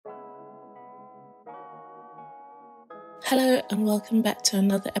Hello and welcome back to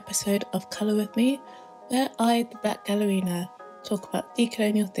another episode of Colour With Me, where I, the Black Gallerina, talk about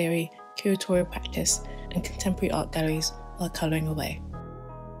decolonial theory, curatorial practice and contemporary art galleries while colouring away.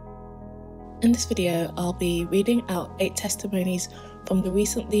 In this video, I'll be reading out 8 testimonies from the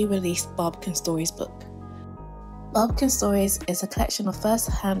recently released Barbican Stories book. Barbican Stories is a collection of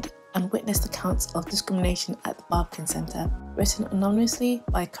first-hand and witnessed accounts of discrimination at the Barbican Centre, written anonymously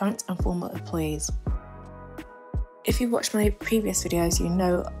by current and former employees. If you watched my previous videos, you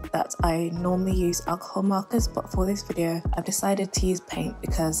know that I normally use alcohol markers, but for this video I've decided to use paint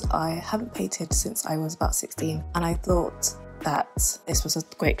because I haven't painted since I was about 16 and I thought that this was a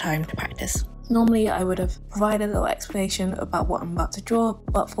great time to practice. Normally I would have provided a little explanation about what I'm about to draw,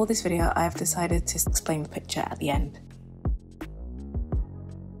 but for this video I have decided to explain the picture at the end.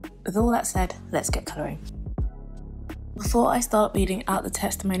 With all that said, let's get colouring. Before I start reading out the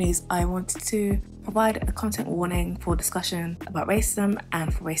testimonies, I wanted to provide a content warning for discussion about racism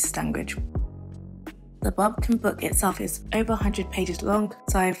and for racist language. The Barbican book itself is over 100 pages long,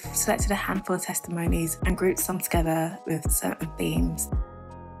 so I've selected a handful of testimonies and grouped some together with certain themes.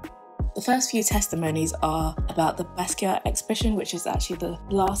 The first few testimonies are about the Basquiat exhibition, which is actually the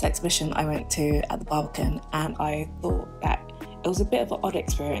last exhibition I went to at the Barbican, and I thought that it was a bit of an odd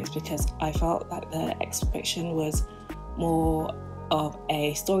experience because I felt that the exhibition was more of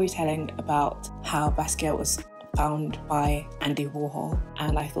a storytelling about how Basquiat was found by Andy Warhol,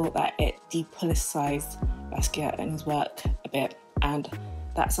 and I thought that it depoliticized Basquiat and his work a bit, and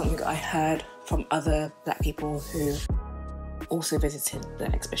that's something that I heard from other Black people who also visited the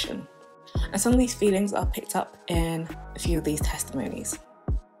exhibition. And some of these feelings are picked up in a few of these testimonies.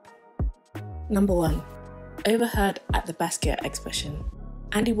 Number 1. Overheard at the Basquiat exhibition.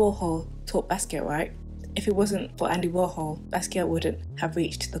 Andy Warhol taught Basquiat, right? If it wasn't for Andy Warhol, Basquiat wouldn't have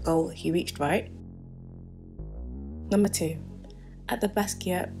reached the goal he reached, right? Number 2. At the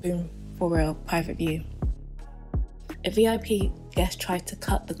Basquiat Boom for Real private view. A VIP guest tried to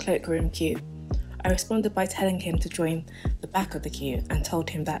cut the cloakroom queue. I responded by telling him to join the back of the queue and told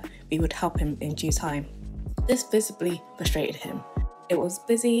him that we would help him in due time. This visibly frustrated him. It was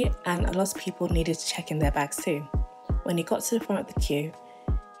busy and a lot of people needed to check in their bags too. When he got to the front of the queue,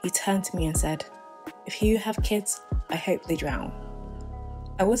 he turned to me and said, "If you have kids, I hope they drown."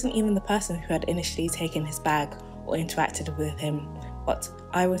 I wasn't even the person who had initially taken his bag or interacted with him, but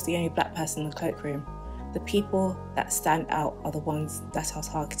I was the only Black person in the cloakroom. The people that stand out are the ones that are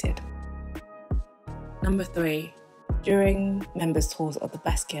targeted. Number 3. During members' tours of the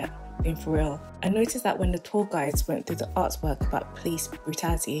Basquiat Boom for Real, I noticed that when the tour guides went through the artwork about police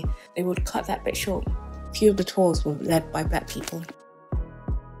brutality, they would cut that bit short. Few of the tours were led by Black people.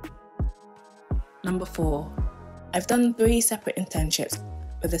 Number 4. I've done 3 separate internships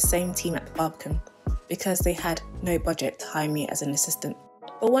with the same team at the Barbican because they had no budget to hire me as an assistant,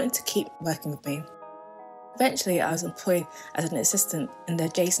 but wanted to keep working with me. Eventually, I was employed as an assistant in the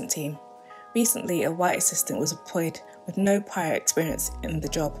adjacent team. Recently, a white assistant was employed with no prior experience in the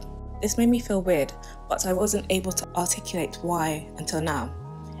job. This made me feel weird, but I wasn't able to articulate why until now.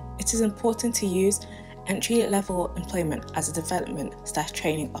 It is important to use entry-level employment as a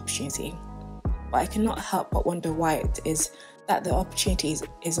development/training opportunity. But I cannot help but wonder why it is that the opportunities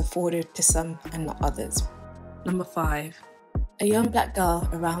is afforded to some and not others. Number 5. A young Black girl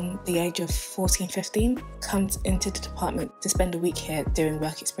around the age of 14-15 comes into the department to spend a week here during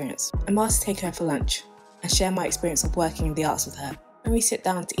work experience. I'm asked to take her for lunch and share my experience of working in the arts with her. When we sit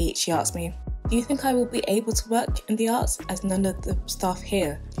down to eat, she asks me, "Do you think I will be able to work in the arts as none of the staff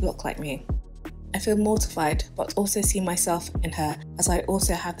here look like me?" I feel mortified, but also see myself in her as I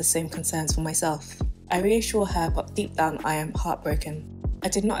also have the same concerns for myself. I reassure her, but deep down I am heartbroken. I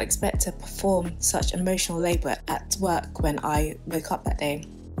did not expect to perform such emotional labour at work when I woke up that day.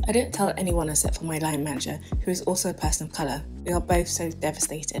 I didn't tell anyone except for my line manager, who is also a person of colour. We are both so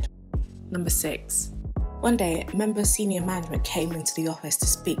devastated. Number 6. One day, a member of senior management came into the office to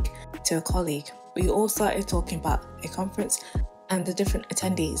speak to a colleague. We all started talking about a conference and the different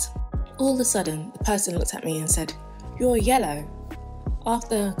attendees. All of a sudden, the person looked at me and said, "You're yellow."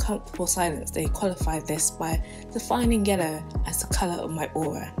 After an uncomfortable silence, they qualified this by defining yellow as the colour of my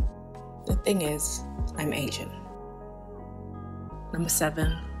aura. The thing is, I'm Asian. Number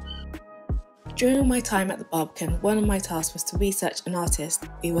 7. During my time at the Barbican, one of my tasks was to research an artist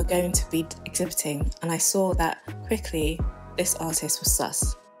we were going to be exhibiting, and I saw that quickly this artist was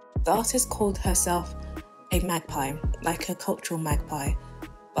sus. The artist called herself a magpie, like a cultural magpie,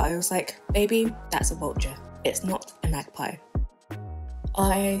 but I was like, baby, that's a vulture. It's not a magpie.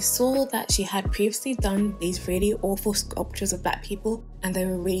 I saw that she had previously done these really awful sculptures of Black people, and they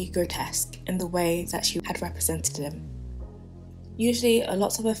were really grotesque in the way that she had represented them. Usually,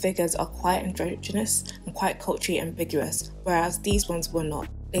 lots of her figures are quite androgynous and quite culturally ambiguous, whereas these ones were not.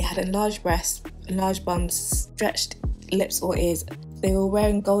 They had enlarged breasts, enlarged bums, stretched lips or ears. They were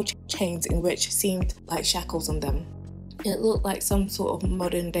wearing gold chains in which seemed like shackles on them. It looked like some sort of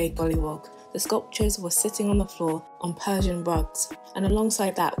modern-day gollywog. The sculptures were sitting on the floor on Persian rugs, and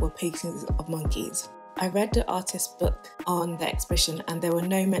alongside that were paintings of monkeys. I read the artist's book on the exhibition, and there were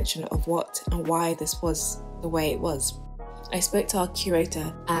no mention of what and why this was the way it was. I spoke to our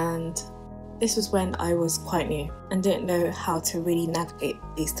curator, and this was when I was quite new and didn't know how to really navigate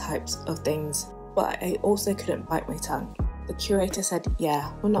these types of things, but I also couldn't bite my tongue. The curator said,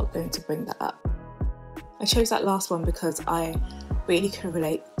 yeah, we're not going to bring that up. I chose that last one because I really could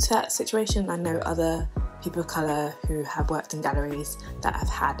relate to that situation. I know other people of colour who have worked in galleries that have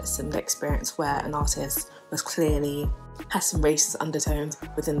had a similar experience where an artist was clearly has some racist undertones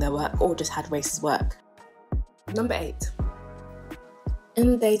within their work or just had racist work. Number 8.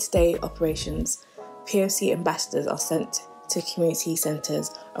 In day-to-day operations, POC ambassadors are sent to community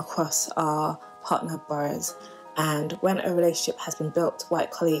centres across our partner boroughs, and when a relationship has been built, white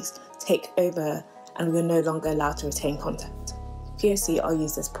colleagues take over and we are no longer allowed to retain contact. POC are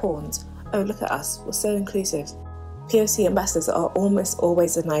used as pawns. Oh, look at us, we're so inclusive. POC ambassadors are almost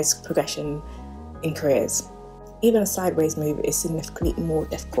always a nice progression in careers. Even a sideways move is significantly more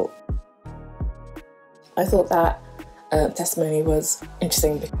difficult. I thought that testimony was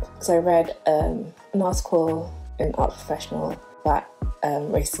interesting because I read an article in Art Professional about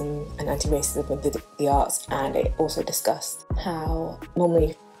racism and anti-racism within the arts, and it also discussed how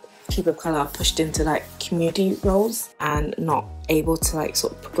normally people of colour are pushed into like community roles and not able to like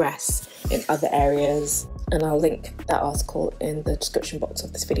sort of progress in other areas, and I'll link that article in the description box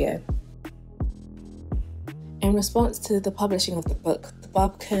of this video. In response to the publishing of the book, the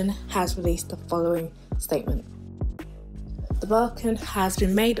Barbican has released the following statement. The Barbican has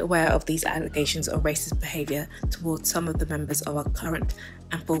been made aware of these allegations of racist behaviour towards some of the members of our current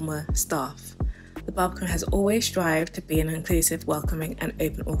and former staff. The Barbican has always strived to be an inclusive, welcoming and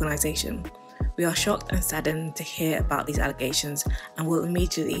open organisation. We are shocked and saddened to hear about these allegations and will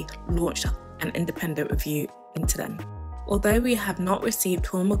immediately launch an independent review into them. Although we have not received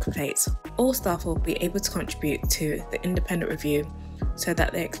formal complaints, all staff will be able to contribute to the independent review so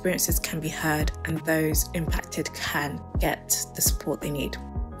that their experiences can be heard and those impacted can get the support they need.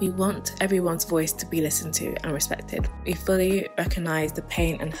 We want everyone's voice to be listened to and respected. We fully recognise the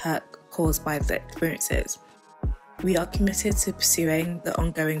pain and hurt caused by the experiences. We are committed to pursuing the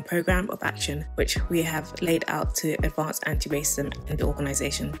ongoing programme of action which we have laid out to advance anti-racism in the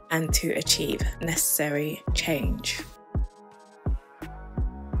organisation and to achieve necessary change.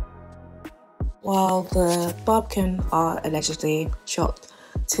 While the Barbican are allegedly shocked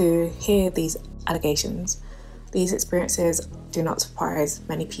to hear these allegations, these experiences do not surprise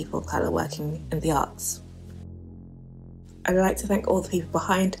many people of colour working in the arts. I'd like to thank all the people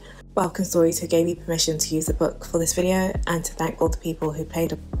behind Barbican Stories who gave me permission to use the book for this video, and to thank all the people who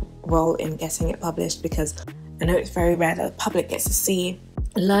played a role in getting it published, because I know it's very rare that the public gets to see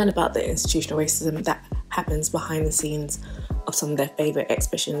and learn about the institutional racism that happens behind the scenes of some of their favourite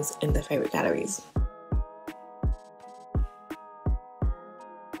exhibitions in their favourite galleries.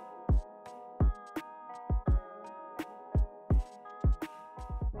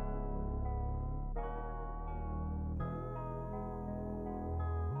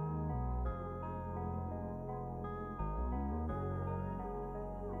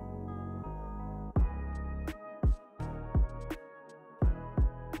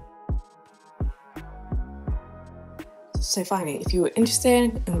 So finally, if you were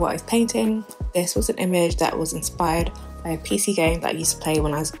interested in what I was painting, this was an image that was inspired by a PC game that I used to play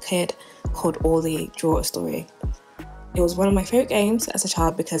when I was a kid called Ollie Draw a Story. It was one of my favourite games as a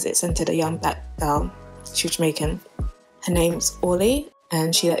child because it centred a young black girl. She was Jamaican. Her name's Ollie,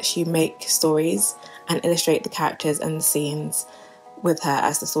 and she lets you make stories and illustrate the characters and the scenes with her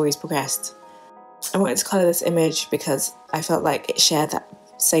as the stories progressed. I wanted to colour this image because I felt like it shared that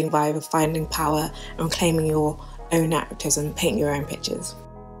same vibe of finding power and reclaiming your own narratives and paint your own pictures.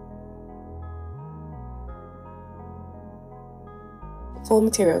 For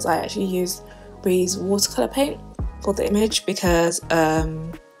materials, I actually used Reeve's watercolour paint for the image because I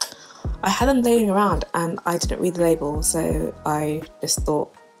had them laying around and I didn't read the label, so I just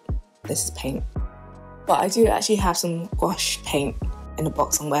thought this is paint. But I do actually have some gouache paint in a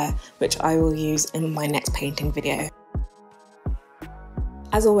box somewhere, which I will use in my next painting video.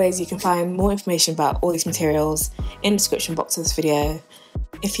 As always, you can find more information about all these materials in the description box of this video.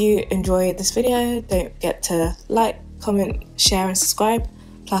 If you enjoyed this video, don't forget to like, comment, share and subscribe.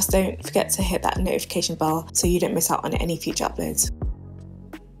 Plus, don't forget to hit that notification bell so you don't miss out on any future uploads.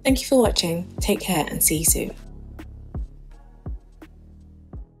 Thank you for watching, take care and see you soon.